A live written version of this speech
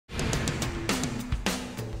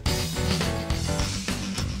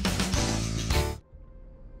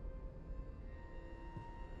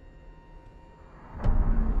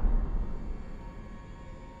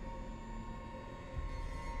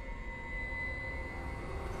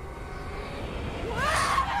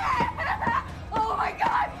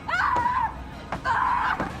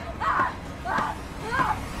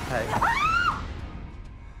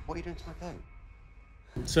going to again?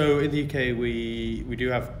 So in the UK, we do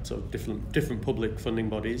have sort of different public funding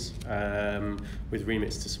bodies with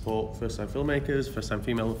remits to support first-time filmmakers, first-time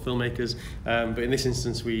female filmmakers. But in this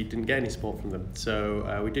instance, we didn't get any support from them.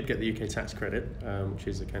 So we did get the UK tax credit, which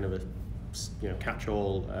is a kind of a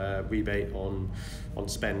catch-all rebate on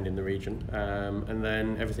spend in the region, and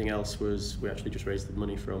then everything else was we actually just raised the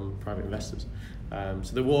money from private investors.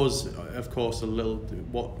 So there was, of course, a little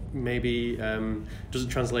what maybe doesn't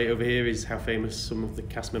translate over here is how famous some of the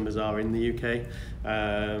cast members are in the UK.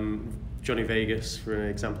 Johnny Vegas, for an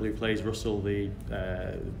example, who plays Russell, the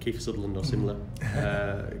Kiefer Sutherland or similar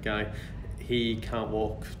guy. He can't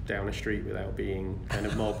walk down a street without being kind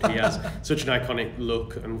of mobbed. He has such an iconic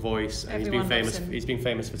look and voice, and Everyone he's been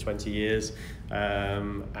famous for 20 years,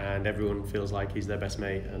 and everyone feels like he's their best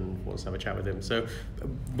mate and wants to have a chat with him. So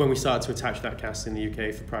when we started to attach that cast in the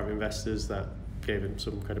UK for private investors, that gave him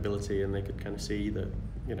some credibility, and they could kind of see that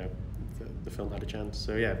the film had a chance.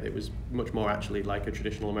 So yeah, it was much more actually like a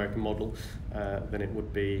traditional American model than it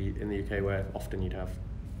would be in the UK, where often you'd have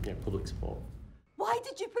public support. Why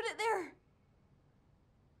did you put it there?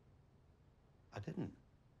 I didn't.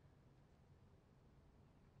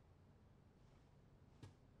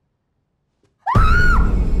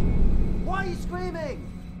 Why are you screaming?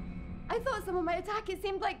 I thought someone might attack. It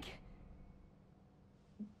seemed like...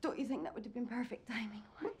 Don't you think that would have been perfect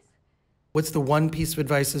timing-wise? What's the one piece of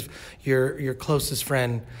advice if your closest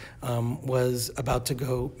friend was about to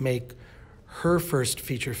go make her first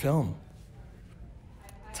feature film?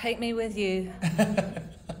 Take me with you.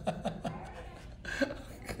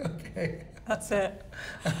 Okay. That's it.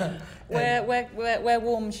 Wear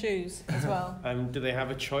warm shoes as well. Do they have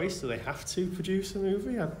a choice? Do they have to produce a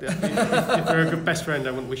movie? If they're a good best friend,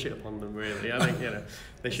 I wouldn't wish it upon them. Really, I think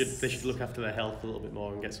they should look after their health a little bit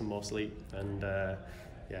more and get some more sleep. And I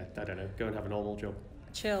don't know, go and have a normal job.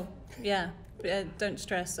 Chill. Yeah. Don't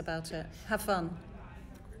stress about it. Have fun.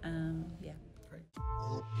 Yeah. Great.